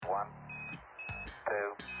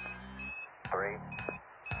3,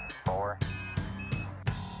 4.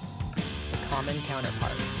 The common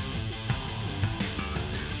counterpart.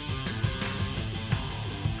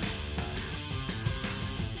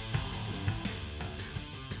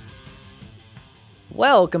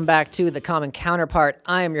 Welcome back to The Common Counterpart.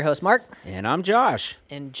 I am your host, Mark. And I'm Josh.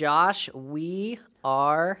 And Josh, we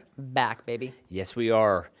are back, baby. Yes, we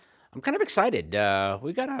are. I'm kind of excited.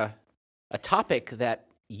 We got a topic that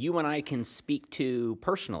you and I can speak to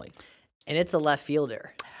personally. And it's a left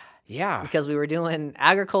fielder. Yeah. Because we were doing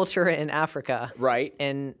agriculture in Africa. Right.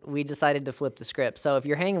 And we decided to flip the script. So if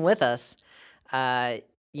you're hanging with us,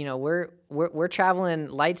 we're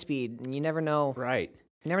traveling light speed, and you never know. Right.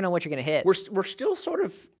 You never know what you're going to hit. We're still sort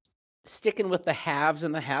of sticking with the haves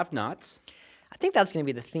and the have-nots. I think that's going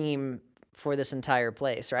to be the theme for this entire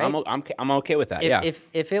place, right? I'm okay with that. Yeah.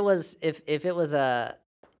 If it was a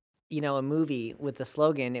movie with the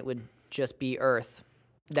slogan, it would just be Earth,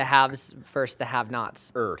 the haves versus the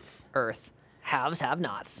have-nots. Earth. Haves,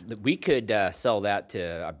 have-nots. We could sell that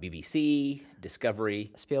to BBC,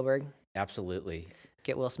 Discovery. Spielberg. Absolutely.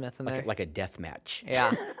 Get Will Smith in there. Like a death match.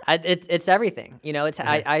 Yeah. It's everything.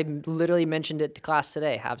 I literally mentioned it to class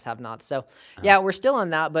today, haves, have-nots. So, yeah, we're still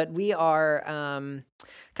on that, but we are kind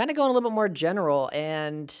of going a little bit more general,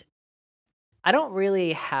 and I don't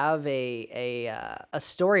really have a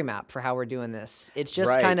story map for how we're doing this. It's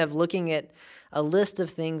just kind of looking at a list of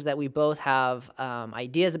things that we both have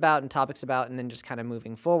ideas about and topics about, and then just kind of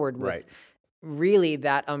moving forward with really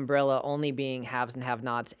that umbrella only being haves and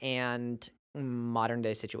have-nots and modern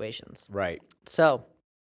day situations. Right. So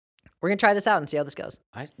we're going to try this out and see how this goes.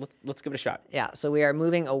 Let's give it a shot. Yeah. So we are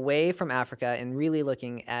moving away from Africa and really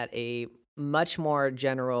looking at a much more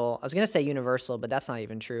general, I was going to say universal, but that's not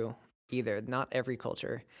even true either. Not every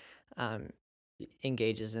culture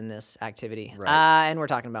engages in this activity. Right. And we're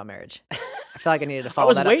talking about marriage. I feel like I needed to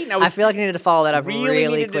follow that up. I feel like I needed to follow that up really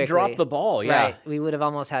needed quickly. To drop the ball, yeah. Right. We would have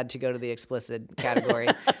almost had to go to the explicit category,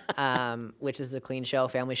 which is the clean show,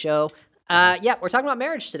 family show. Yeah, we're talking about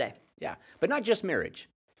marriage today. Yeah, but not just marriage,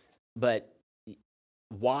 but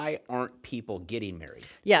why aren't people getting married?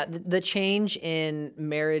 Yeah, the change in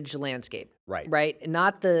marriage landscape. Right. Right?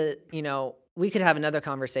 Not we could have another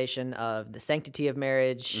conversation of the sanctity of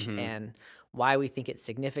marriage and why we think it's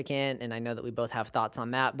significant, and I know that we both have thoughts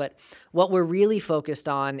on that, but what we're really focused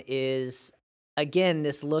on is, again,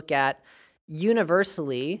 this look at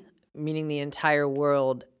universally, meaning the entire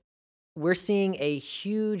world, we're seeing a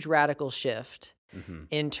huge radical shift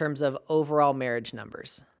in terms of overall marriage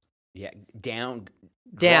numbers. Yeah,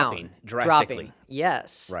 dropping drastically.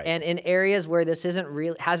 Yes, right. And in areas where this hasn't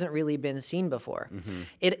really been seen before.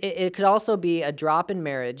 It could also be a drop in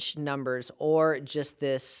marriage numbers or just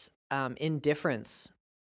this indifference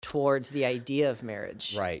towards the idea of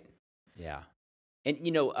marriage. Right. Yeah, and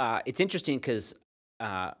it's interesting because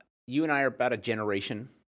you and I are about a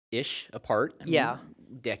generation-ish apart.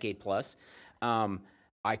 Decade plus.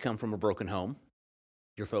 I come from a broken home.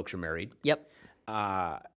 Your folks are married. Yep.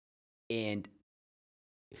 And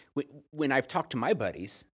when I've talked to my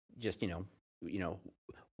buddies, just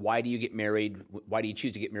why do you get married? Why do you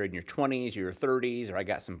choose to get married in your 20s or your 30s? Or I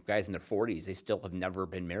got some guys in their 40s. They still have never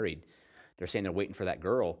been married. They're saying they're waiting for that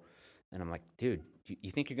girl, and I'm like, dude,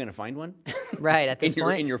 you think you're going to find one? Right at this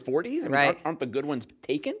point in your 40s. I mean, right. Aren't the good ones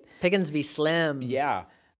taken? Pickings be slim. Yeah.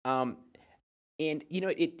 And you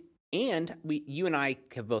and I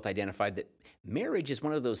have both identified that marriage is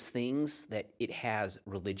one of those things that it has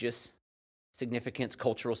religious significance,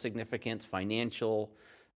 cultural significance, financial,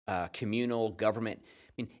 communal, government.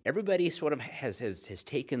 I mean, everybody sort of has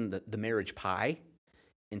taken the marriage pie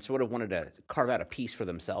and sort of wanted to carve out a piece for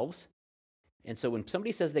themselves. And so when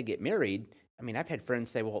somebody says they get married, I mean, I've had friends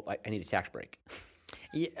say, well, I need a tax break.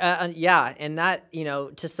 Yeah, and that,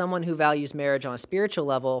 to someone who values marriage on a spiritual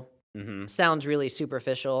level, sounds really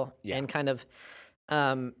superficial and kind of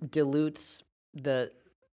dilutes the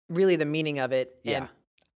meaning of it. Yeah.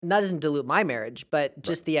 And that doesn't dilute my marriage, but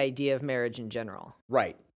just the idea of marriage in general.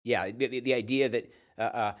 Right. Yeah. The idea that,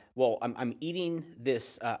 I'm eating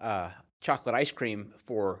this chocolate ice cream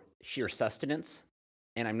for sheer sustenance,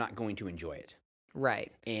 and I'm not going to enjoy it.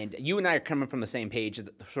 Right. And you and I are coming from the same page,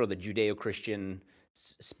 sort of the Judeo-Christian,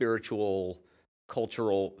 spiritual,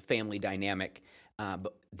 cultural, family dynamic.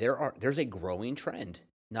 But there's a growing trend,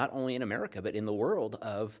 not only in America, but in the world,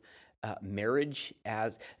 of marriage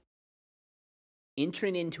as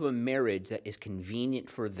entering into a marriage that is convenient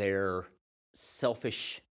for their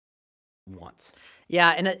selfish wants. Yeah,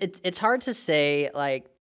 and it's hard to say,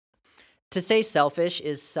 to say selfish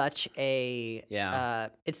is such a,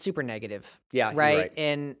 it's super negative. Yeah, right? You're right.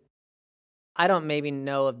 And I don't maybe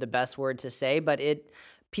know of the best word to say, but it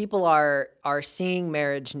people are seeing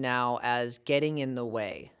marriage now as getting in the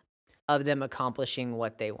way of them accomplishing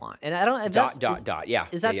what they want. And I don't know if that's Yeah.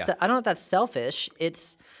 is that yeah. I don't know if that's selfish.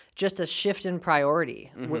 It's just a shift in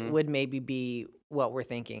priority Mm-hmm. would maybe be what we're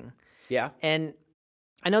thinking. Yeah. And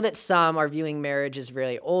I know that some are viewing marriage as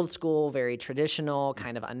really old school, very traditional,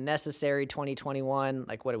 kind of unnecessary 2021.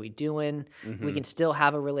 Like, what are we doing? Mm-hmm. We can still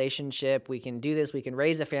have a relationship. We can do this. We can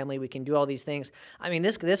raise a family. We can do all these things. I mean,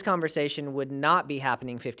 this conversation would not be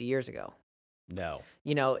happening 50 years ago. No.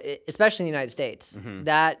 You know, especially in the United States. Mm-hmm.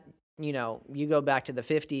 That, you know, you go back to the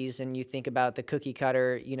 50s and you think about the cookie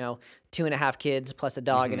cutter, you know, 2.5 kids plus a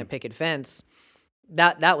dog and a picket fence.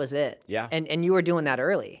 That was it. Yeah. And you were doing that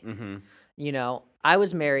early. Mm-hmm. You know, I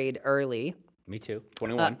was married early. Me too.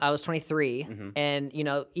 21. I was 23. And, you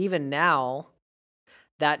know, even now,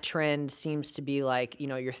 that trend seems to be like, you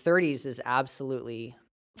know, your 30s is absolutely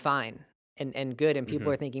fine and good. And people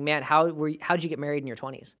are thinking, man, how'd you get married in your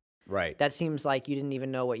 20s? Right. That seems like you didn't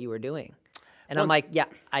even know what you were doing. And I'm like, yeah,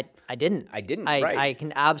 I didn't. Right. I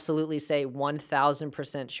can absolutely say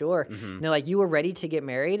 1,000% sure. And they're like, you were ready to get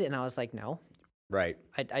married? And I was like, no. Right.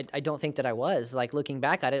 I don't think that I was. Like, looking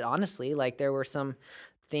back at it, honestly, like, there were some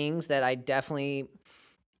things that I definitely,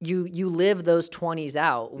 you live those 20s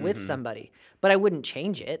out with somebody, but I wouldn't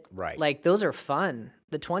change it. Right. Like, those are fun.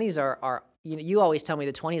 The 20s are you know, you always tell me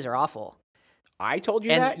the 20s are awful. I told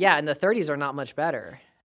you And that? yeah, and the 30s are not much better.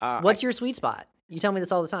 What's your sweet spot? You tell me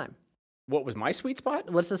this all the time. What was my sweet spot?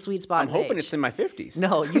 What's the sweet spot? I'm hoping it's in my 50s.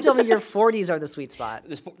 No, you tell me your 40s are the sweet spot.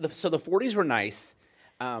 So the 40s were nice.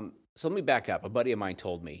 So let me back up. A buddy of mine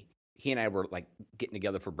told me, he and I were like getting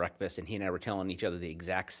together for breakfast, and he and I were telling each other the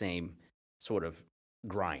exact same sort of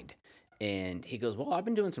grind. And he goes, well, I've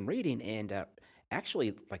been doing some reading, and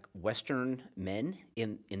actually, like, Western men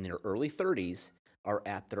in their early 30s are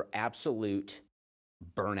at their absolute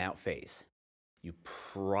burnout phase. You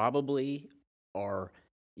probably are,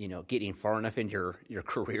 you know, getting far enough in your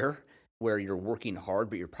career where you're working hard,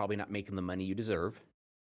 but you're probably not making the money you deserve.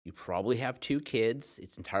 You probably have 2 kids.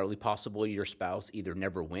 It's entirely possible your spouse either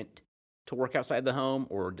never went to work outside the home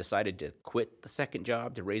or decided to quit the second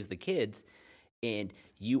job to raise the kids, and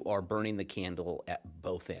you are burning the candle at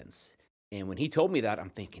both ends. And when he told me that, I'm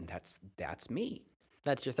thinking, that's me.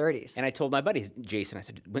 That's your 30s. And I told my buddy, Jason, I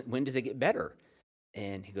said, when does it get better?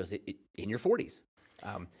 And he goes, in your 40s.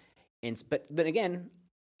 But then again,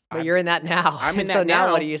 But you're in that now. I'm in that so now.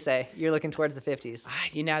 now. What do you say? You're looking towards the 50s.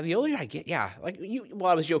 You know, the older I get, yeah. Like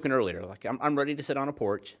I was joking earlier. Like, I'm ready to sit on a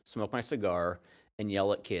porch, smoke my cigar, and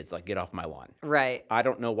yell at kids, like, get off my lawn. Right. I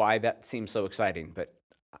don't know why that seems so exciting, but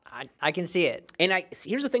I can see it. and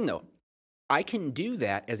here's the thing though, I can do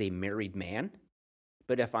that as a married man,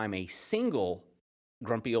 but if I'm a single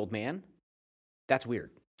grumpy old man, that's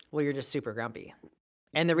weird. Well, you're just super grumpy.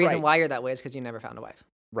 And the reason Right. why you're that way is because you never found a wife.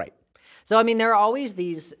 Right. So, I mean, there are always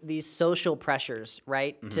these social pressures,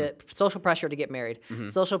 right? Social pressure to get married,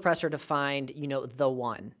 social pressure to find, you know, the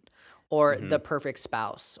one, or the perfect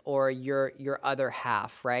spouse, or your other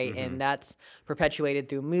half, right? And that's perpetuated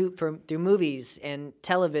through movies and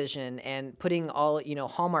television and putting all, you know,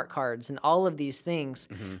 Hallmark cards and all of these things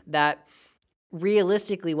that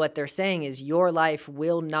realistically what they're saying is your life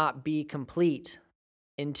will not be complete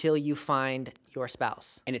until you find your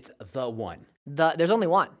spouse. And it's the one. There's only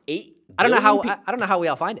one. 8 I don't know billion how I don't know how we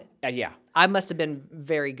all find it. Yeah. I must have been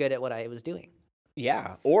very good at what I was doing.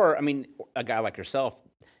 Yeah. Or, I mean, a guy like yourself,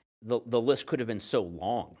 the list could have been so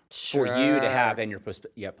long for you to have and your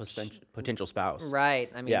potential spouse.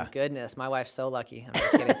 Right. I mean, Yeah. goodness, my wife's so lucky. I'm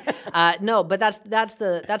just kidding. No, but that's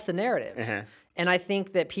the narrative. And I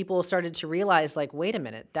think that people started to realize, like, wait a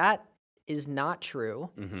minute, that is not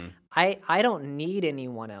true. I don't need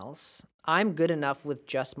anyone else. I'm good enough with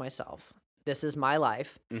just myself. This is my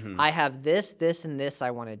life. I have this, and this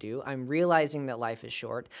I want to do. I'm realizing that life is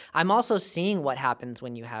short. I'm also seeing what happens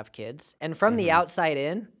when you have kids. And from the outside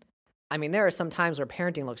in, I mean, there are some times where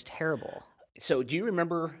parenting looks terrible. So do you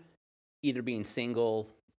remember either being single,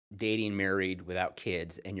 dating, married, without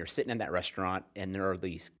kids, and you're sitting in that restaurant and there are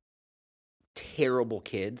these terrible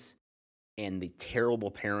kids and the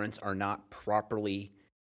terrible parents are not properly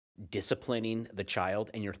disciplining the child,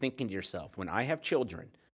 and you're thinking to yourself, when I have children,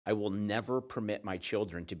 I will never permit my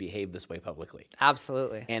children to behave this way publicly.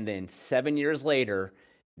 Absolutely. And then 7 years later,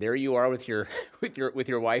 there you are with your with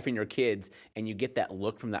your wife and your kids, and you get that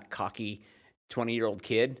look from that cocky 20-year-old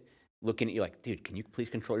kid looking at you like, dude, can you please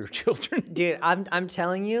control your children? Dude, I'm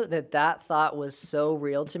telling you that thought was so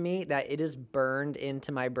real to me that it is burned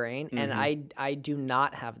into my brain, and I do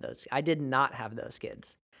not have those. I did not have those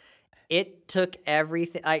kids. It took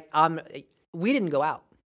everything. We didn't go out.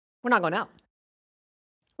 We're not going out.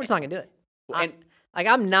 We're just not gonna do it. Like,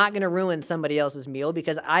 I'm not gonna ruin somebody else's meal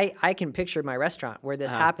because I can picture my restaurant where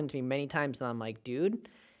this happened to me many times, and I'm like, dude,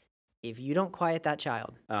 if you don't quiet that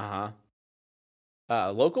child.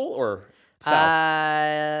 Local or South?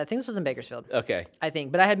 I think this was in Bakersfield. Okay. I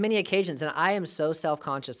think, but I had many occasions, and I am so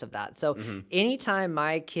self-conscious of that. So anytime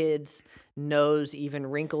my kid's nose even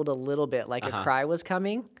wrinkled a little bit, like a cry was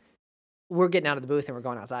coming, we're getting out of the booth and we're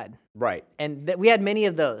going outside. Right. And we had many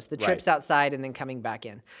of those, the trips Right. outside and then coming back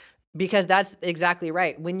in. Because that's exactly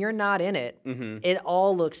right. When you're not in it, it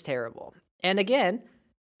all looks terrible. And again,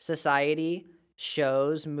 society,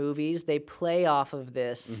 shows, movies, they play off of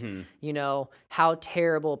this, you know, how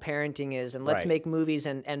terrible parenting is. And let's Right. make movies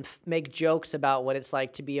and make jokes about what it's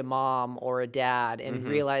like to be a mom or a dad and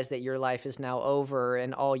realize that your life is now over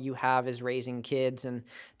and all you have is raising kids. And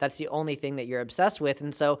that's the only thing that you're obsessed with.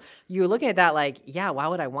 And so you're looking at that like, yeah, why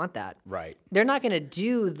would I want that? Right. They're not going to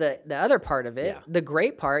do the other part of it, Yeah. the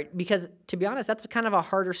great part, because to be honest, that's kind of a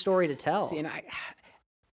harder story to tell. See, and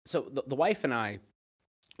so the wife and I,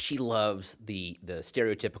 she loves the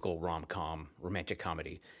stereotypical rom-com romantic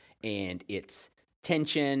comedy, and it's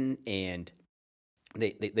tension, and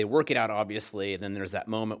they work it out obviously, and then there's that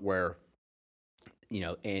moment where, you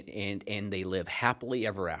know, and they live happily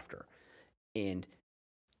ever after, and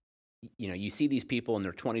you know, you see these people in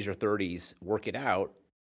their 20s or 30s work it out,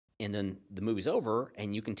 and then the movie's over,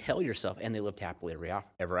 and you can tell yourself, and they lived happily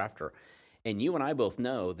ever after, and you and I both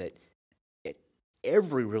know that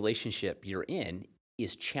every relationship you're in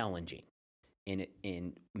is challenging,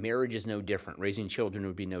 and marriage is no different. Raising children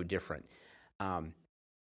would be no different.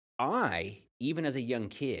 I, even as a young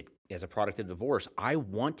kid, as a product of divorce, I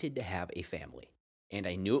wanted to have a family, and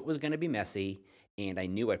I knew it was going to be messy, and I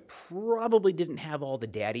knew I probably didn't have all the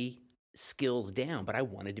daddy skills down, but I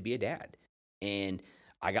wanted to be a dad, and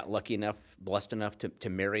I got lucky enough, blessed enough to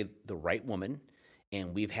marry the right woman,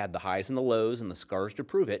 and we've had the highs and the lows and the scars to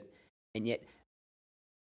prove it, and yet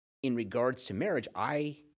in regards to marriage,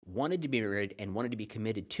 I wanted to be married and wanted to be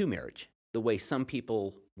committed to marriage the way some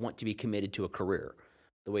people want to be committed to a career,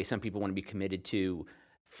 the way some people want to be committed to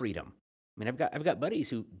freedom. I mean, I've got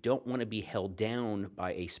buddies who don't want to be held down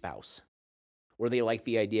by a spouse, or they like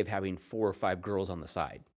the idea of having 4 or 5 girls on the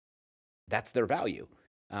side. That's their value.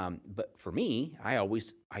 But for me, I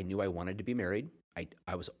knew I wanted to be married.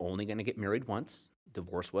 I was only going to get married once.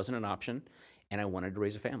 Divorce wasn't an option, and I wanted to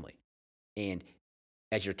raise a family. And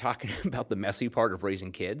as you're talking about the messy part of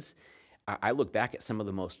raising kids, I look back at some of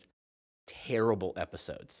the most terrible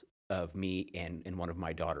episodes of me and one of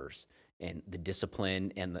my daughters, and the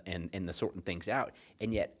discipline and the sorting things out.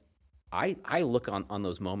 And yet, I look on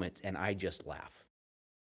those moments and I just laugh.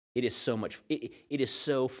 It is so much. It is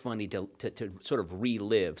so funny to sort of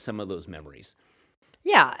relive some of those memories.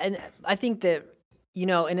 Yeah, and I think that, you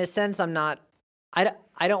know, in a sense, I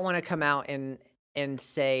don't want to come out and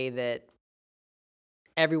say that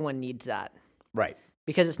everyone needs that, Right.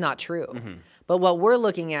 because it's not true. But what we're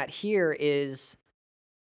looking at here is,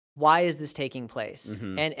 why is this taking place,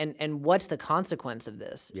 and what's the consequence of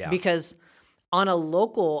this? Yeah. Because on a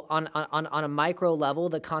local, on a micro level,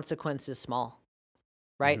 the consequence is small,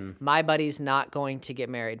 right? My buddy's not going to get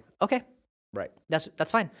married. Okay, Right. that's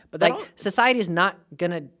fine. But But that like, society's not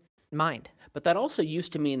gonna mind. But that also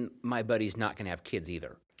used to mean my buddy's not going to have kids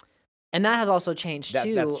either. And that has also changed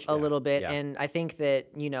too that's- a yeah, little bit. yeah. And I think that,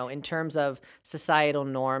 you know, in terms of societal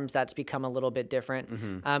norms, that's become a little bit different.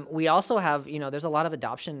 We also have, you know, there's a lot of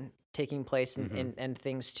adoption taking place and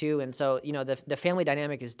things too. And so, you know, the family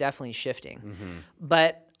dynamic is definitely shifting.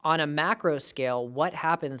 But on a macro scale, what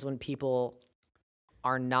happens when people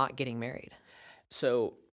are not getting married?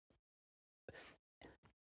 So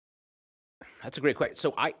that's a great question.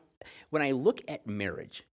 So when I look at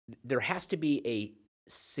marriage, there has to be a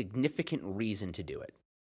significant reason to do it.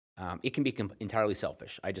 It can be entirely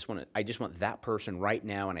selfish. I just want that person right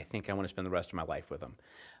now, and I think I want to spend the rest of my life with them.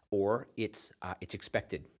 Or it's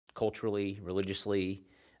expected culturally, religiously.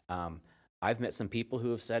 I've met some people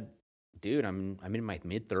who have said, "Dude, I'm in my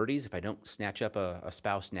mid-30s. If I don't snatch up a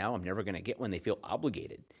spouse now, I'm never going to get one." They feel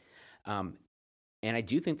obligated, and I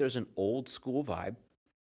do think there's an old school vibe.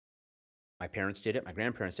 My parents did it. My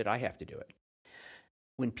grandparents did. I have to do it.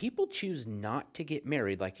 When people choose not to get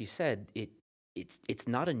married, like you said, it's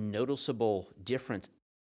not a noticeable difference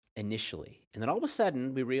initially. And then all of a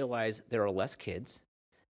sudden, we realize there are less kids,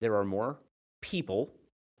 there are more people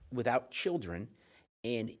without children,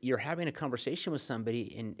 and you're having a conversation with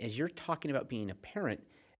somebody, and as you're talking about being a parent,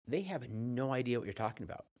 they have no idea what you're talking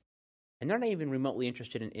about. And they're not even remotely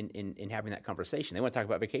interested in having that conversation. They want to talk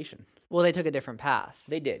about vacation. Well, they took a different path.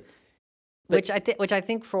 They did. Which I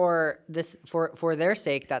think for their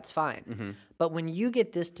sake, that's fine. Mm-hmm. But when you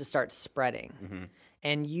get this to start spreading, Mm-hmm.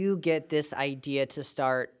 and you get this idea to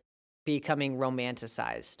start becoming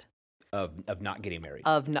romanticized Of not getting married.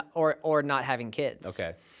 of not, or not having kids.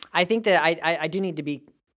 Okay. I think that I do need to be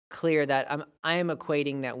clear that I am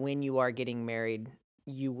equating that when you are getting married,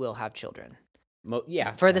 you will have children.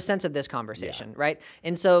 Yeah. For the sense of this conversation, right?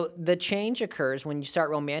 And so the change occurs when you start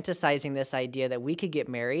romanticizing this idea that we could get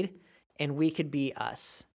married and we could be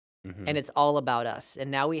us. Mm-hmm. And it's all about us. And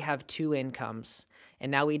now we have 2 incomes.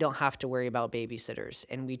 And now we don't have to worry about babysitters.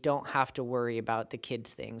 And we don't have to worry about the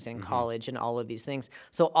kids' things and college and all of these things.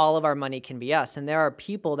 So all of our money can be us. And there are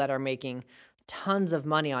people that are making tons of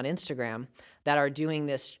money on Instagram that are doing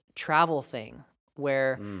this travel thing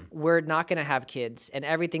where we're not going to have kids and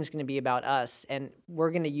everything's going to be about us, and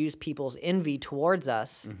we're going to use people's envy towards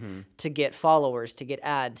us to get followers, to get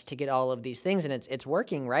ads, to get all of these things, and it's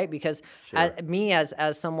working, right? Because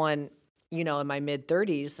as someone, in my mid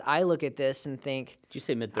 30s, I look at this and think, Did you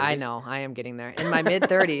say mid 30s? I know, I am getting there. In my mid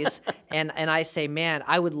 30s, and I say, man,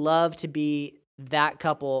 I would love to be that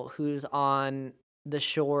couple who's on the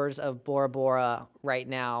shores of Bora Bora right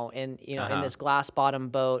now, and in this glass bottom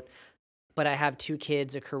boat. But I have 2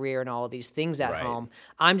 kids, a career, and all of these things at home.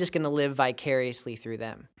 I'm just going to live vicariously through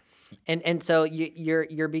them. And so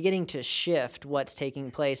you're beginning to shift what's taking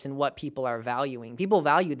place and what people are valuing. People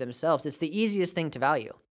value themselves. It's the easiest thing to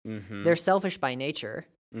value. Mm-hmm. They're selfish by nature,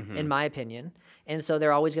 in my opinion, and so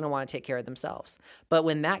they're always going to want to take care of themselves. But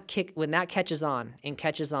when that catches on and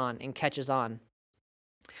catches on and catches on,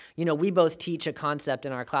 we both teach a concept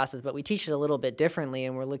in our classes, but we teach it a little bit differently,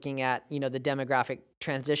 and we're looking at, the demographic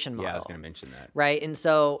transition model. Yeah, I was going to mention that. Right? And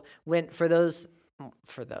so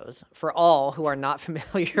for all who are not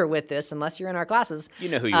familiar with this, unless you're in our classes, You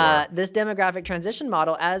know who you are. this demographic transition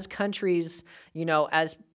model, as countries,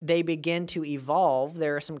 as they begin to evolve,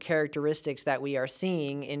 there are some characteristics that we are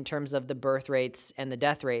seeing in terms of the birth rates and the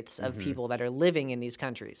death rates of people that are living in these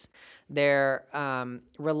countries. They're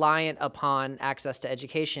reliant upon access to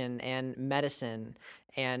education and medicine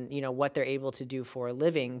and, what they're able to do for a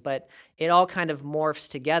living. But it all kind of morphs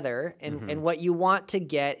together. And what you want to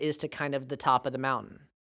get is to kind of the top of the mountain,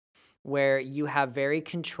 where you have very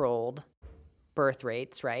controlled birth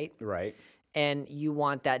rates, right? Right. And you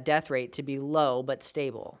want that death rate to be low but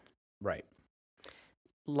stable. Right.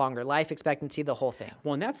 Longer life expectancy, the whole thing.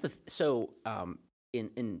 Well, and that's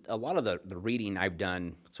in a lot of the reading I've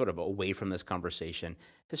done sort of away from this conversation,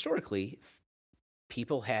 historically,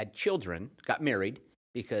 people had children, got married,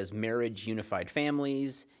 because marriage unified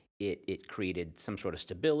families. It created some sort of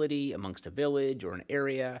stability amongst a village or an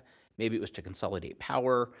area. Maybe it was to consolidate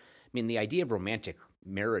power. I mean, the idea of romantic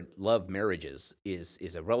love marriages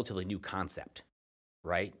is a relatively new concept,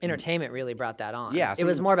 right? Entertainment really brought that on. Yeah, it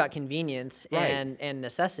was more about convenience Right. and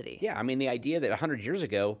necessity. Yeah, I mean, the idea that 100 years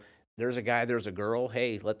ago, there's a guy, there's a girl,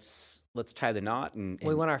 hey, let's tie the knot. And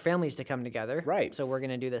We want our families to come together. Right. So we're going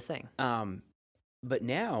to do this thing. But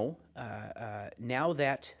now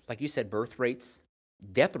that, like you said,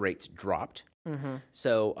 death rates dropped.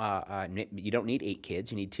 So you don't need 8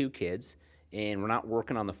 kids, you need 2 kids. And we're not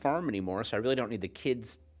working on the farm anymore, so I really don't need the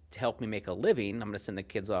kids to help me make a living. I'm going to send the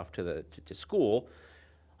kids off to school.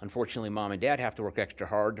 Unfortunately, mom and dad have to work extra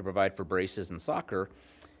hard to provide for braces and soccer.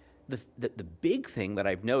 The big thing that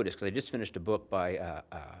I've noticed, because I just finished a book by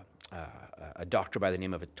a doctor by the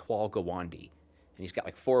name of Atwal Gawande, and he's got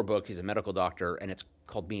like 4 books. He's a medical doctor, and it's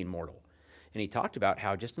called Being Mortal. And he talked about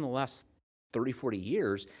how just in the last 30, 40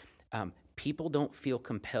 years, people don't feel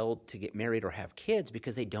compelled to get married or have kids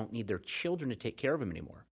because they don't need their children to take care of them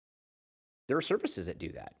anymore. There are services that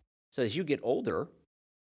do that. So as you get older,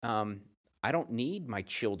 I don't need my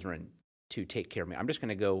children to take care of me. I'm just going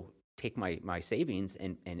to go take my savings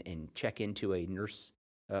and check into a nurse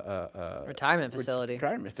Retirement facility.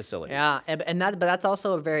 Retirement facility. Yeah, but that's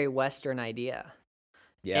also a very Western idea.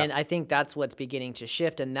 Yeah. And I think that's what's beginning to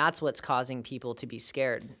shift, and that's what's causing people to be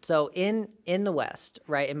scared. So in the West,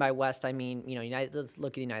 right? And by West, I mean, let's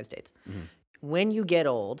look at the United States. When you get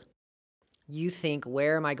old, you think,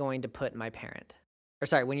 where am I going to put my parent? Or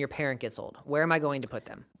sorry, when your parent gets old, where am I going to put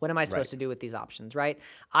them? What am I supposed to do with these options, right?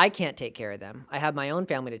 I can't take care of them. I have my own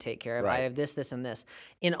family to take care of. I have this, and this.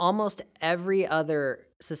 In almost every other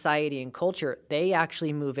society and culture, they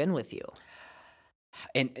actually move in with you.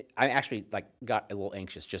 And I actually got a little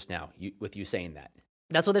anxious just now with you saying that.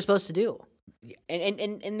 That's what they're supposed to do.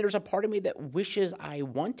 And there's a part of me that wishes I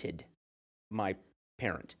wanted my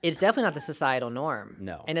parent. It's definitely not the societal norm.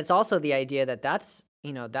 No. And it's also the idea that that's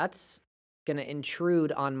going to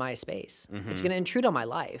intrude on my space. It's going to intrude on my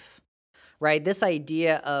life, right? This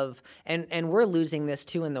idea of, and we're losing this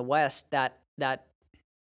too in the West, that that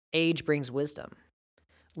age brings wisdom.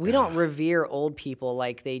 We don't revere old people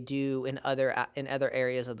like they do in other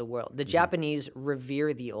areas of the world. The Japanese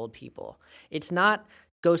revere the old people. It's not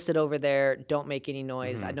go sit over there, don't make any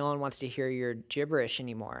noise. No one wants to hear your gibberish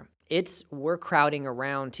anymore. It's we're crowding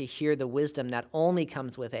around to hear the wisdom that only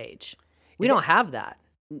comes with age. We don't have that.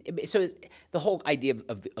 So the whole idea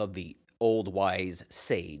of the old wise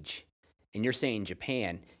sage, and you're saying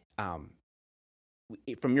Japan,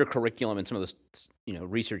 from your curriculum and some of the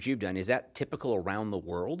research you've done, is that typical around the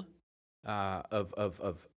world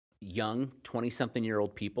of young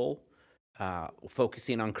 20-something-year-old people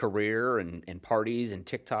focusing on career and parties and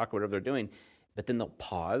TikTok, whatever they're doing, but then they'll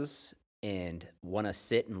pause and want to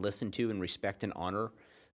sit and listen to and respect and honor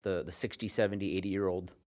the 60, 70,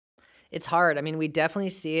 80-year-old? It's hard. I mean, we definitely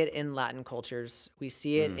see it in Latin cultures. We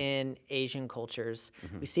see it in Asian cultures.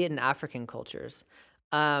 We see it in African cultures.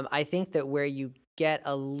 I think that where you get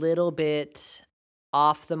a little bit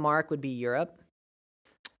off the mark would be Europe,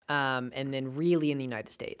 and then really in the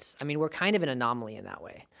United States. I mean, we're kind of an anomaly in that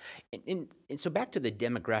way. And so back to the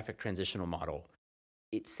demographic transitional model,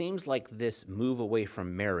 it seems like this move away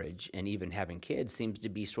from marriage and even having kids seems to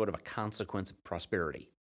be sort of a consequence of prosperity.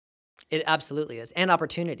 It absolutely is. And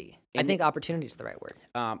opportunity. I think opportunity is the right word.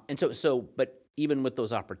 But even with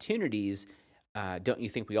those opportunities, don't you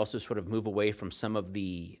think we also sort of move away from some of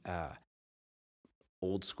the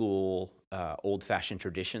old school, old-fashioned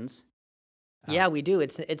traditions? Yeah, we do.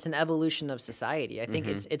 It's an evolution of society. I think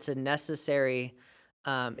it's a necessary,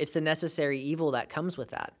 it's the necessary evil that comes with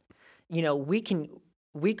that. You know, we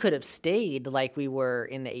could have stayed like we were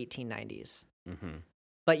in the 1890s,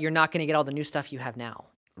 but you're not going to get all the new stuff you have now.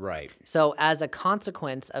 Right. So as a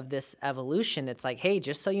consequence of this evolution, it's like, hey,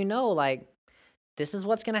 just so you know, like, this is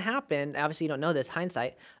what's going to happen. Obviously, you don't know this,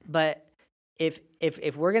 hindsight, but if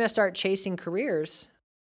we're going to start chasing careers,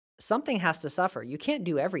 something has to suffer. You can't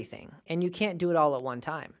do everything, and you can't do it all at one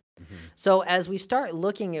time. So as we start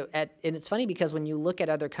looking at, and it's funny because when you look at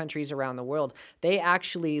other countries around the world, they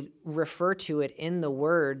actually refer to it in the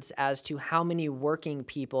words as to how many working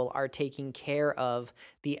people are taking care of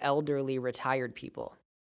the elderly retired people.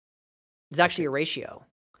 It's actually a ratio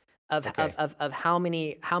of how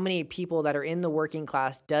many people that are in the working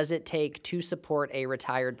class does it take to support a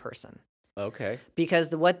retired person. Okay. Because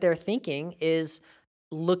what they're thinking is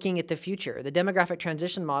looking at the future. The demographic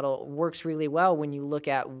transition model works really well when you look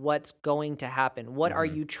at what's going to happen. What are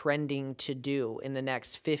you trending to do in the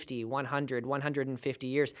next 50, 100, 150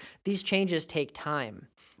 years? These changes take time.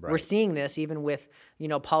 Right. We're seeing this even with,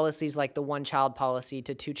 policies like the one-child policy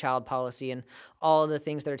to two-child policy and all of the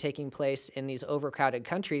things that are taking place in these overcrowded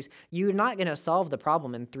countries. You're not going to solve the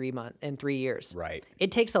problem in 3 years. Right.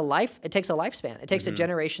 It takes a lifespan. It takes a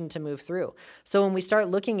generation to move through. So when we start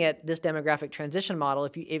looking at this demographic transition model,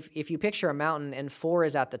 if you picture a mountain and 4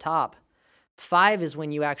 is at the top, 5 is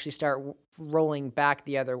when you actually start rolling back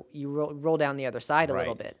you roll down the other side a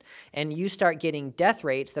little bit, and you start getting death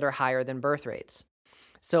rates that are higher than birth rates.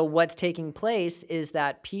 So what's taking place is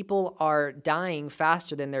that people are dying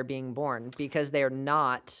faster than they're being born because that's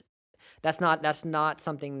not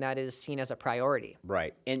something that is seen as a priority.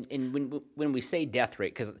 Right. And when we say death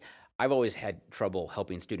rate, because I've always had trouble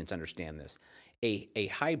helping students understand this, a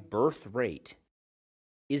high birth rate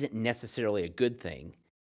isn't necessarily a good thing,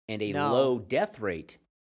 and a low death rate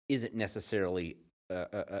isn't necessarily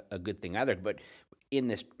a good thing either. But in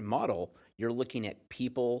this model, you're looking at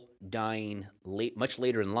people dying much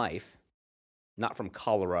later in life, not from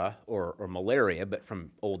cholera or malaria, but from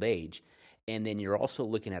old age. And then you're also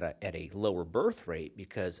looking at a lower birth rate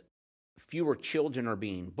because fewer children are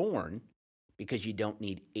being born because you don't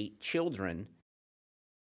need 8 children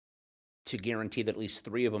to guarantee that at least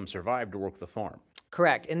 3 of them survive to work the farm.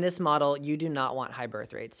 Correct. In this model, you do not want high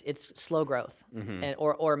birth rates. It's slow growth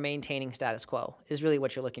or maintaining status quo is really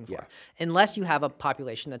what you're looking for, unless you have a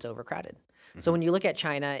population that's overcrowded. So when you look at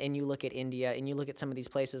China and you look at India and you look at some of these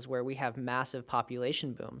places where we have massive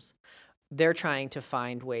population booms, they're trying to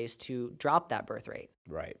find ways to drop that birth rate.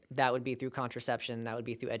 Right. That would be through contraception. That would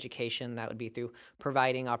be through education. That would be through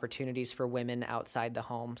providing opportunities for women outside the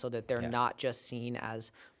home so that they're not just seen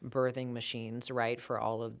as birthing machines, right, for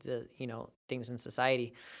all of the, things in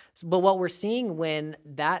society. But what we're seeing when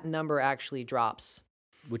that number actually drops.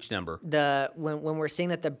 Which number? When we're seeing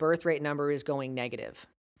that the birth rate number is going negative.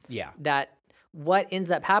 Yeah. That what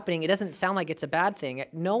ends up happening, it doesn't sound like it's a bad thing.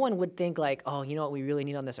 No one would think like, oh, what we really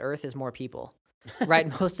need on this earth is more people, right?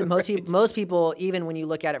 Most people, even when you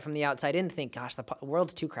look at it from the outside in, think, gosh, the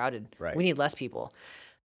world's too crowded. Right. We need less people.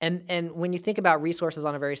 And when you think about resources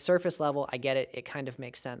on a very surface level, I get it. It kind of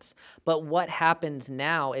makes sense. But what happens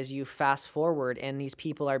now is you fast forward and these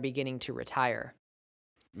people are beginning to retire.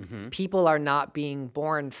 Mm-hmm. People are not being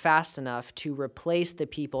born fast enough to replace the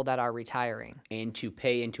people that are retiring. And to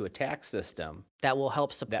pay into a tax system that will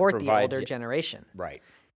help support the provides older you- generation. Right.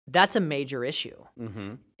 That's a major issue.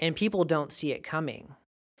 Mm-hmm. And people don't see it coming.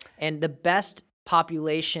 And the best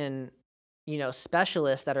population,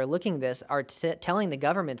 specialists that are looking at this are telling the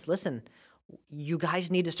governments, listen, you guys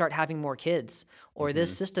need to start having more kids, or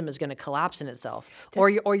this system is going to collapse in itself, or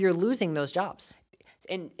you're losing those jobs.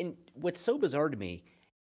 And what's so bizarre to me,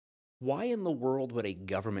 why in the world would a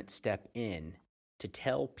government step in to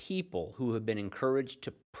tell people who have been encouraged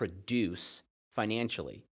to produce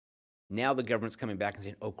financially? Now the government's coming back and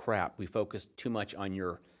saying, oh crap, we focused too much on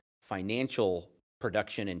your financial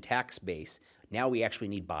production and tax base. Now we actually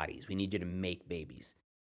need bodies. We need you to make babies.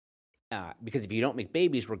 Because if you don't make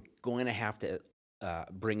babies, we're going to have to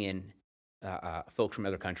bring in folks from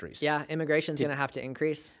other countries. Yeah, immigration's going to have to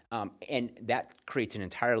increase. And that creates an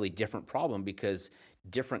entirely different problem because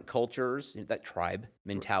different cultures, that tribe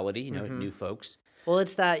mentality, new folks. Well,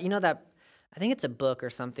 it's that, that I think it's a book or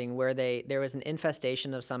something where there was an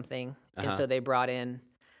infestation of something, and so they brought in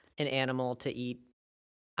an animal to eat.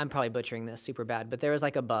 I'm probably butchering this super bad, but there was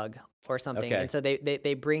like a bug or something, Okay. and so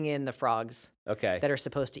they bring in the frogs that are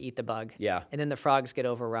supposed to eat the bug, Yeah. and then the frogs get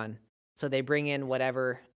overrun. So they bring in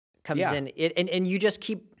whatever comes Yeah. in, and you just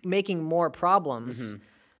keep making more problems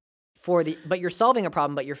Mm-hmm. but you're solving a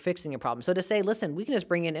problem, but you're fixing a problem. So to say, listen, we can just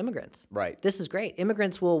bring in immigrants. Right. This is great.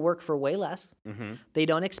 Immigrants will work for way less. Mm-hmm. They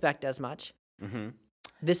don't expect as much. Mm-hmm.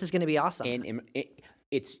 This is going to be awesome. And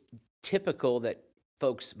it's typical that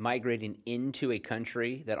folks migrating into a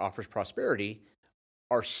country that offers prosperity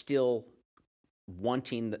are still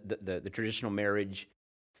wanting the traditional marriage,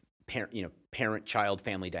 parent-child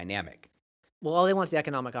family dynamic. Well, all they want is the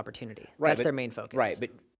economic opportunity. Right, That's but- their main focus. Right, but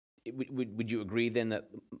would you agree then that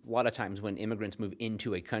a lot of times when immigrants move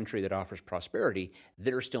into a country that offers prosperity,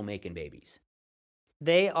 they're still making babies?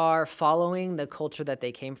 They are following the culture that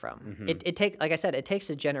they came from. Mm-hmm. Like I said, it takes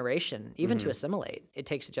a generation, even to assimilate. It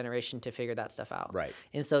takes a generation to figure that stuff out. Right.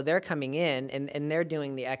 And so they're coming in and they're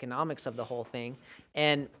doing the economics of the whole thing.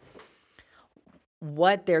 And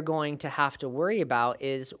what they're going to have to worry about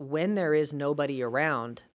is when there is nobody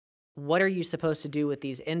around, what are you supposed to do with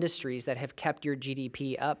these industries that have kept your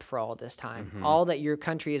GDP up for all this time? Mm-hmm. All that your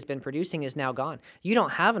country has been producing is now gone. You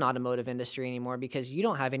don't have an automotive industry anymore because you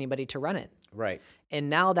don't have anybody to run it. Right. And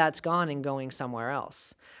now that's gone and going somewhere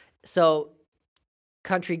else. So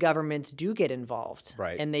country governments do get involved.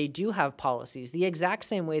 Right. And they do have policies the exact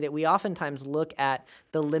same way that we oftentimes look at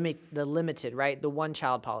the limited, right? The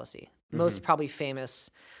one-child policy. Most probably famous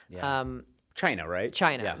Yeah. China, right?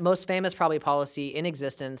 China, Yeah. most famous probably policy in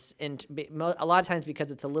existence, and a lot of times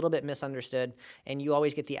because it's a little bit misunderstood, and you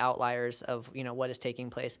always get the outliers of what is taking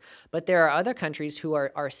place. But there are other countries who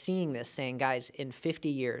are seeing this, saying, guys, in 50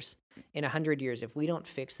 years, in 100 years, if we don't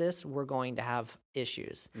fix this, we're going to have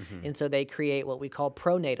issues. And so they create what we call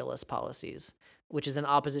pronatalist policies, which is in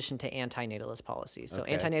opposition to antinatalist policies. So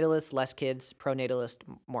Okay. antinatalist, less kids; pronatalist,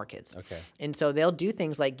 more kids. Okay. And so they'll do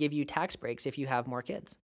things like give you tax breaks if you have more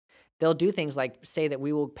kids. They'll do things like say that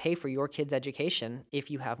we will pay for your kids' education if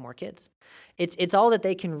you have more kids. It's all that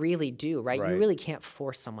they can really do, right? Right. You really can't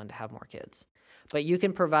force someone to have more kids. But you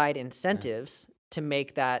can provide incentives to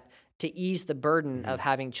make that, to ease the burden of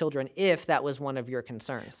having children if that was one of your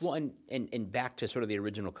concerns. Well, and back to sort of the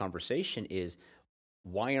original conversation is,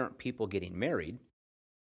 why aren't people getting married?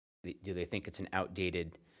 Do they think it's an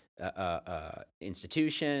outdated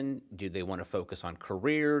institution? Do they want to focus on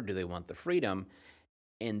career? Do they want the freedom?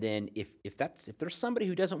 And then if there's somebody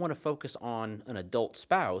who doesn't want to focus on an adult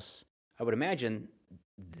spouse, I would imagine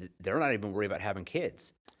they're not even worried about having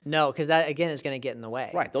kids. No, because that, again, is going to get in the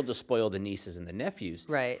way. Right. They'll just spoil the nieces and the nephews.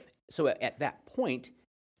 Right. So at that point,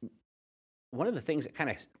 one of the things that kind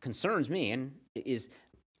of concerns me is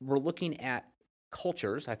we're looking at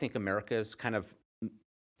cultures. I think America is kind of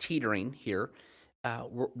teetering here,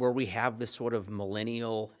 where we have this sort of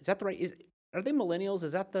millennial. Is that the right? Are they millennials?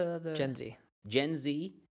 Is that the Gen Z. Gen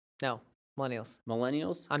Z? No, millennials.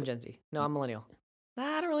 Millennials? I'm Gen Z. No, I'm millennial.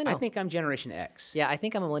 I don't really know. I think I'm Generation X. Yeah, I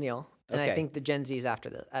think I'm a millennial, and I Okay. think the Gen Z is after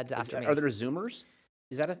me. Are there Zoomers?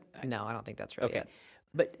 Is that No, I don't think that's right okay? yet.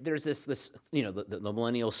 But there's this the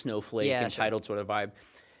millennial snowflake Yeah, entitled sort of vibe.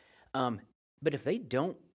 But if they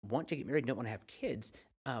don't want to get married, don't want to have kids,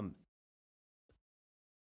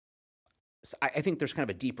 so I think there's kind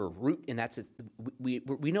of a deeper root in that. We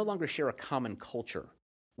no longer share a common culture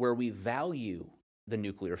where we value the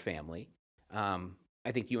nuclear family.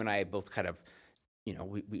 I think you and I both kind of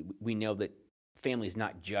we know that family is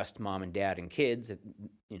not just mom and dad and kids,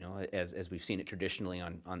 as we've seen it traditionally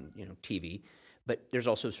on TV, but there's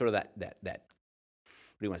also sort of that what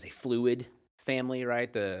do you want to say, fluid family,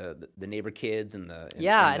 right? The neighbor kids and the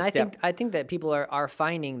and the I think that people are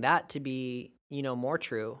finding that to be more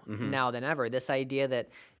true now than ever. This idea that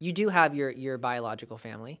you do have your biological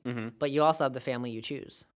family, but you also have the family you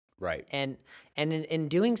choose. Right. And in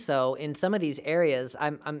doing so, in some of these areas,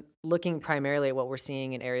 I'm looking primarily at what we're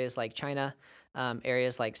seeing in areas like China,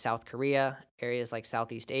 areas like South Korea, areas like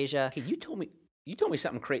Southeast Asia. Okay, you told me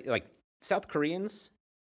something crazy, like South Koreans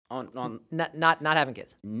on Not having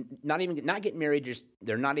kids. not getting married, just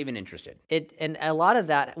they're not even interested. And a lot of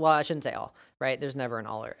that, well, I shouldn't say all, right? There's never an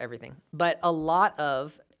all or everything. But a lot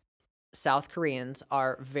of South Koreans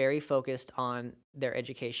are very focused on their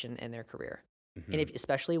education and their career. And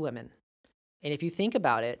especially women. And if you think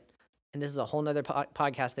about it, and this is a whole nother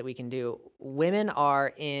podcast that we can do, women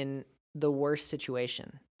are in the worst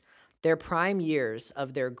situation. Their prime years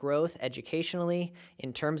of their growth educationally,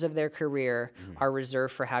 in terms of their career, are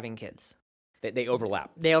reserved for having kids. They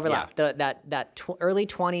overlap. They overlap. Yeah. Early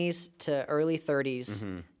 20s to early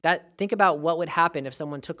 30s. Think about what would happen if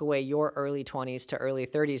someone took away your early 20s to early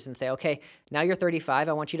 30s and say, okay, now you're 35.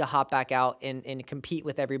 I want you to hop back out and compete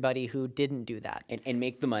with everybody who didn't do that. And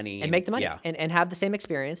make the money. And make the money. Yeah. And have the same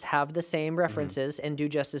experience, have the same references, and do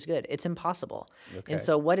just as good. It's impossible. Okay. And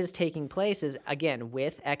so what is taking place is, again,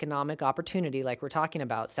 with economic opportunity, like we're talking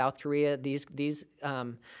about, South Korea, these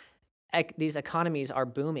economies are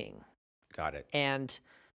booming. Got it. And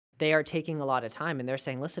they are taking a lot of time, and they're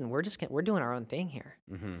saying, listen, we're doing our own thing here.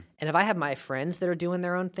 And if I have my friends that are doing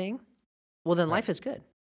their own thing, well, then life is good,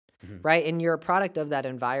 right? And you're a product of that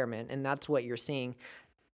environment, and that's what you're seeing.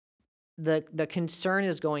 The concern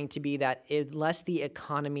is going to be that unless the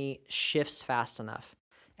economy shifts fast enough,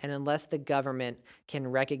 and unless the government can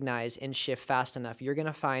recognize and shift fast enough, you're going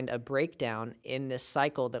to find a breakdown in this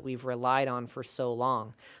cycle that we've relied on for so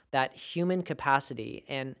long, that human capacity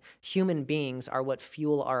and human beings are what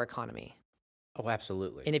fuel our economy. Oh,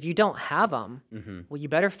 absolutely. And if you don't have them, well, you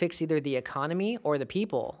better fix either the economy or the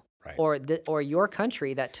people, right. or your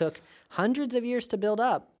country that took hundreds of years to build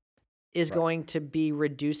up is going to be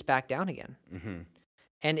reduced back down again.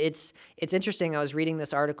 And it's interesting. I was reading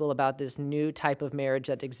this article about this new type of marriage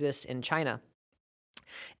that exists in China.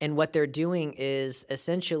 And what they're doing is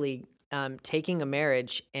essentially taking a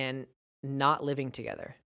marriage and not living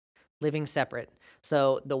together, living separate.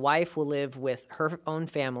 So the wife will live with her own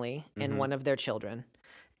family and one of their children,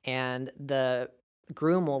 and the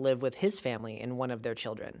groom will live with his family and one of their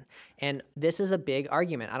children. And this is a big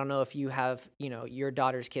argument. I don't know if you have, your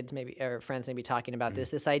daughter's kids maybe or friends maybe talking about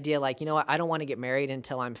this idea, like, what, I don't want to get married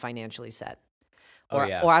until I'm financially set. Or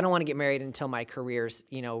I don't want to get married until my career's,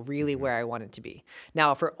 really where I want it to be.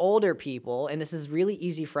 Now, for older people, and this is really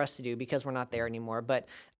easy for us to do because we're not there anymore, but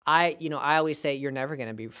I always say you're never going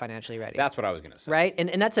to be financially ready. That's what I was going to say. Right?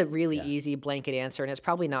 And that's a really easy blanket answer, and it's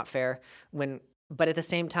probably not fair but at the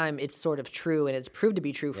same time, it's sort of true, and it's proved to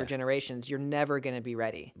be true for generations. You're never going to be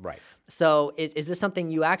ready. Right. So is this something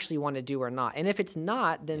you actually want to do or not? And if it's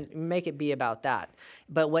not, then make it be about that.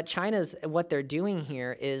 But what they're doing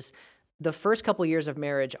here is the first couple years of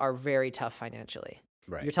marriage are very tough financially.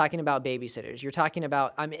 Right. You're talking about babysitters. You're talking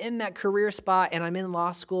about, I'm in that career spot, and I'm in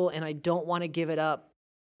law school, and I don't want to give it up.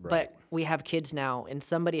 Right. But we have kids now, and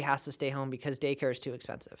somebody has to stay home because daycare is too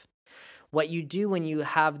expensive. What you do when you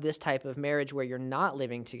have this type of marriage where you're not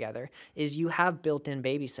living together is you have built-in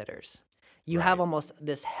babysitters. You have almost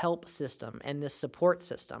this help system and this support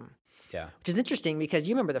system. Yeah. Which is interesting because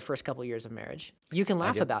you remember the first couple years of marriage. You can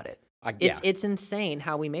laugh about it. Yeah. It's insane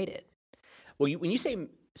how we made it. Well, when you say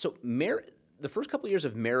so, the first couple of years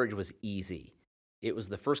of marriage was easy. It was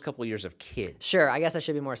the first couple of years of kids. Sure, I guess I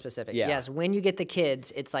should be more specific. Yeah. Yes, when you get the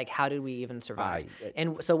kids, it's like, how did we even survive?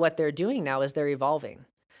 And so what they're doing now is they're evolving.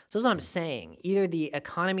 So that's what I'm saying. Either the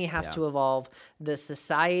economy has to evolve, the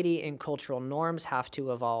society and cultural norms have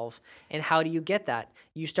to evolve, and how do you get that?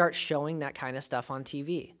 You start showing that kind of stuff on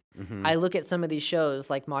TV. I look at some of these shows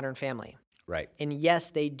like Modern Family. Right. And yes,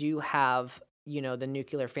 they do have, the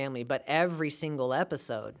nuclear family, but every single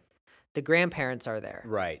episode, the grandparents are there.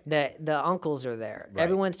 Right. The uncles are there. Right.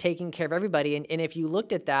 Everyone's taking care of everybody. And if you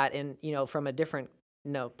looked at that and, from a different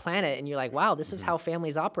planet, and you're like, wow, this is how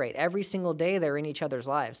families operate. Every single day they're in each other's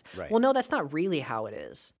lives. Right. Well, no, that's not really how it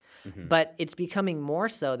is. But it's becoming more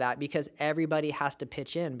so that because everybody has to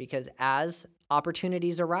pitch in, because as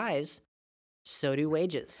opportunities arise, so do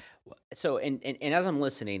wages. So, and as I'm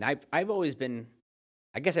listening, I've always been,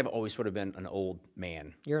 I guess I've always sort of been an old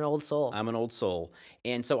man. You're an old soul. I'm an old soul.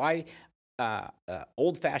 And so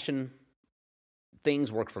old-fashioned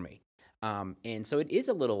things work for me. And so it is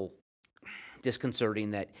a little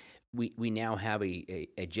disconcerting that we now have a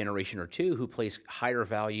generation or two who place higher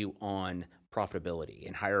value on profitability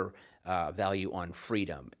and higher value on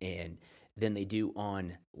freedom and than they do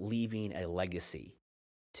on leaving a legacy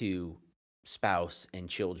to spouse and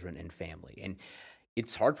children and family. And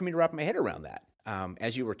it's hard for me to wrap my head around that.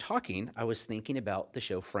 As you were talking, I was thinking about the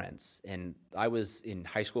show Friends, and I was in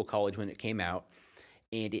high school, college when it came out,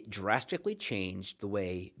 and it drastically changed the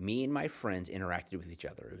way me and my friends interacted with each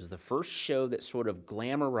other. It was the first show that sort of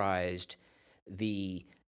glamorized the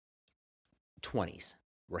 20s.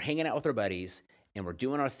 We're hanging out with our buddies, and we're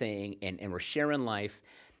doing our thing, and we're sharing life.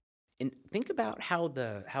 And think about how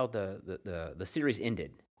the series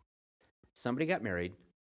ended. Somebody got married,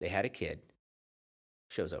 they had a kid,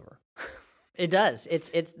 show's over. It does. It's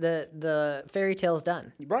the fairy tale's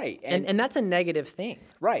done. Right. And that's a negative thing.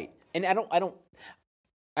 Right. And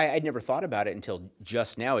I'd never thought about it until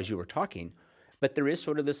just now as you were talking, but there is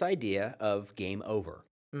sort of this idea of game over.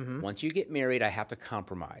 Mm-hmm. Once you get married, I have to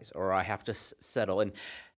compromise or I have to settle. And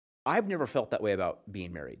I've never felt that way about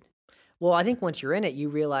being married. Well, I think once you're in it, you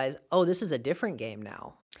realize, oh, this is a different game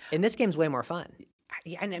now. And this game's way more fun.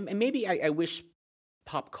 Yeah, and maybe I wish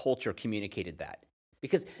pop culture communicated that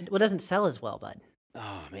because Well, it doesn't sell as well, bud.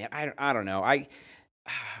 oh man, I don't know.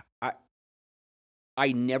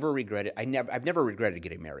 I never regret it. I've never regretted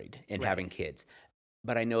getting married and Right. having kids.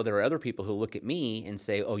 But I know there are other people who look at me and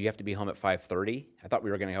say, "Oh, you have to be home at 5:30." I thought we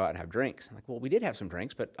were going to go out and have drinks. I'm like, "Well, we did have some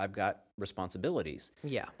drinks, but I've got responsibilities."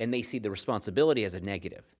 Yeah. And they see the responsibility as a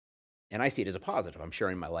negative, and I see it as a positive. I'm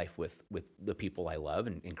sharing my life with the people I love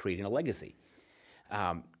and creating a legacy.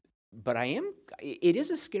 But it is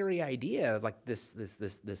a scary idea, like this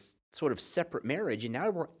sort of separate marriage, and now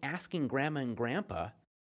we're asking grandma and grandpa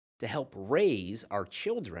to help raise our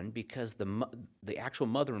children because the actual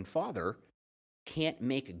mother and father can't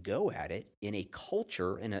make a go at it in a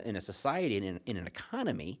culture, in a society, in an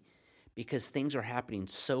economy, because things are happening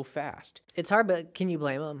so fast. It's hard, but can you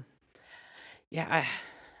blame them? Yeah,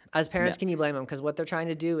 As parents, can you blame them? Because what they're trying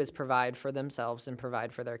to do is provide for themselves and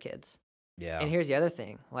provide for their kids. yeah. And here's the other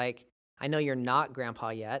thing. Like, I know you're not grandpa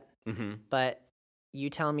yet, Mm-hmm. but you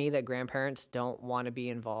tell me that grandparents don't want to be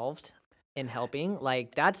involved in helping.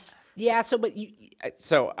 Like, that's... Yeah,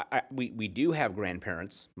 we do have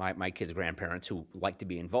grandparents, my kids' grandparents, who like to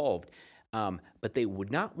be involved, but they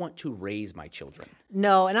would not want to raise my children.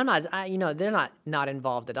 No, and I'm not, they're not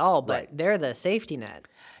involved at all, but Right. they're the safety net.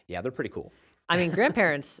 Yeah, they're pretty cool. I mean,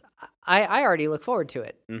 grandparents, I already look forward to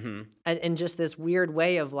it. Mm-hmm. And just this weird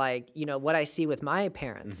way of like, what I see with my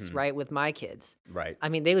parents, Mhm. right, with my kids. Right. I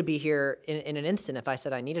mean, they would be here in an instant if I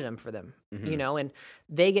said I needed them for them, Mhm. and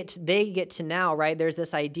they get to now, right? There's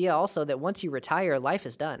this idea also that once you retire, life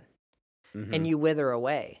is done Mhm. and you wither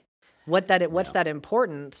away. What's Yeah. that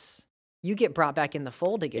importance? You get brought back in the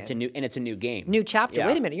fold again. It's a new game. New chapter. Yeah.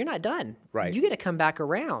 Wait a minute, you're not done. Right. You get to come back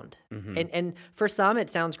around. Mhm. And for some it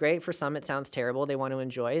sounds great, for some it sounds terrible. They want to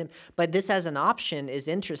enjoy it. But this as an option is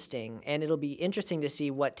interesting, and it'll be interesting to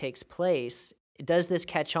see what takes place. Does this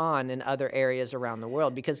catch on in other areas around the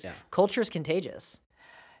world? Because Yeah. culture is contagious.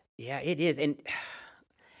 Yeah, it is, and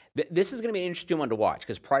this is going to be an interesting one to watch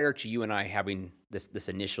because prior to you and I having this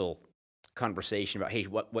initial conversation about, hey,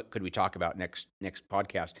 what could we talk about next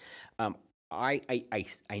podcast?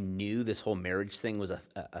 I knew this whole marriage thing was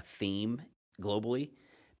a theme globally,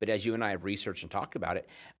 but as you and I have researched and talked about it,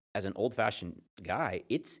 as an old-fashioned guy,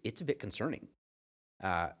 it's a bit concerning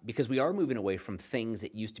because we are moving away from things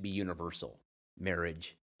that used to be universal: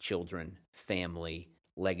 marriage, children, family,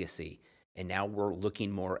 legacy, and now we're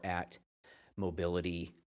looking more at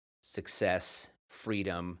mobility, success,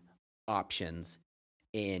 freedom, options,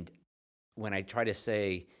 and when I try to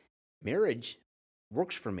say marriage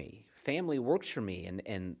works for me, family works for me,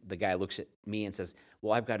 and the guy looks at me and says,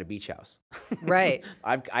 "Well, I've got a beach house, Right.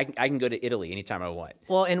 I can go to Italy anytime I want."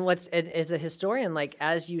 Well, and as a historian, like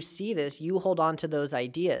as you see this, you hold on to those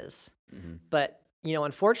ideas. Mm-hmm. But,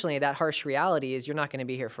 unfortunately, that harsh reality is you're not going to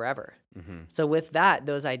be here forever. Mm-hmm. So with that,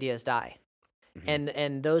 those ideas die. Mhm.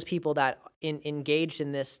 And those people that engaged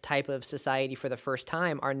in this type of society for the first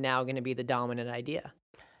time are now going to be the dominant idea.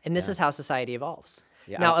 And this Yeah. is how society evolves.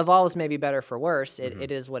 Yeah, Now, evolves maybe better for worse. Mhm. It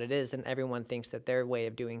is what it is, and everyone thinks that their way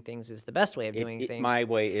of doing things is the best way of doing things. my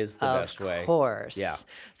way is the best way. Of course. Yeah.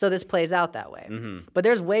 So this plays out that way. Mhm. But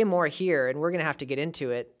there's way more here, and we're going to have to get into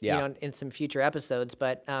it, Yeah. in some future episodes.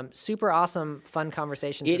 But super awesome, fun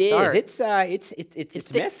conversation It to start. is. It's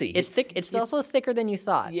thick- messy. It's thick. It's also thicker than you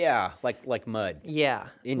thought. Yeah, like mud. Yeah.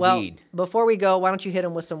 Well, Indeed. before we go, why don't you hit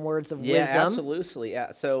them with some words of Yeah, wisdom? absolutely.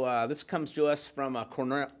 Yeah. So this comes to us from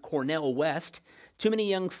Cornell West Too many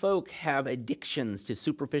young folk have addictions to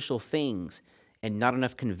superficial things and not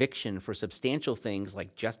enough conviction for substantial things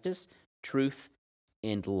like justice, truth,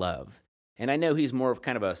 and love. And I know he's more of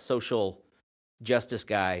kind of a social justice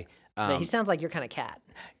guy. But he sounds like your kind of cat.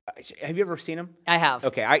 Have you ever seen him? I have.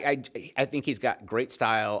 Okay, I think he's got great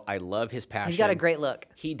style. I love his passion. He's got a great look.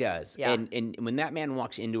 He does. Yeah. And when that man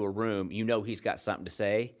walks into a room, you know he's got something to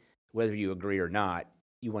say, whether you agree or not.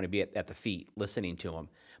 You want to be at the feet listening to him.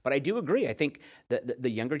 But I do agree. I think that the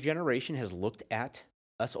younger generation has looked at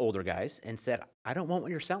us older guys and said, I don't want what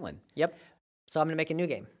you're selling. Yep. So I'm going to make a new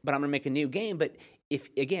game. But I'm going to make a new game. But if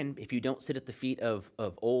you don't sit at the feet of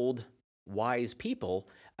old, wise people,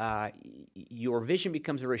 your vision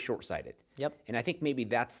becomes very short-sighted. Yep. And I think maybe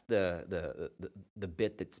that's the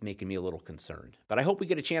bit that's making me a little concerned. But I hope we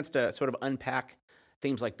get a chance to sort of unpack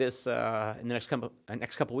themes like this in the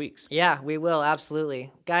next couple weeks. Yeah, we will,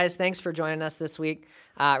 absolutely. Guys, thanks for joining us this week.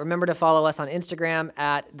 Remember to follow us on Instagram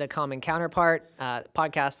at The Common Counterpart.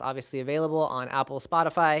 Podcast obviously available on Apple,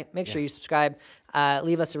 Spotify. Make sure you subscribe.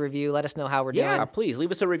 Leave us a review. Let us know how we're doing. Yeah, please, leave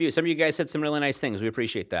us a review. Some of you guys said some really nice things. We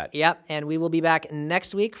appreciate that. Yep, and we will be back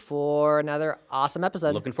next week for another awesome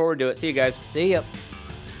episode. Looking forward to it. See you guys. See you.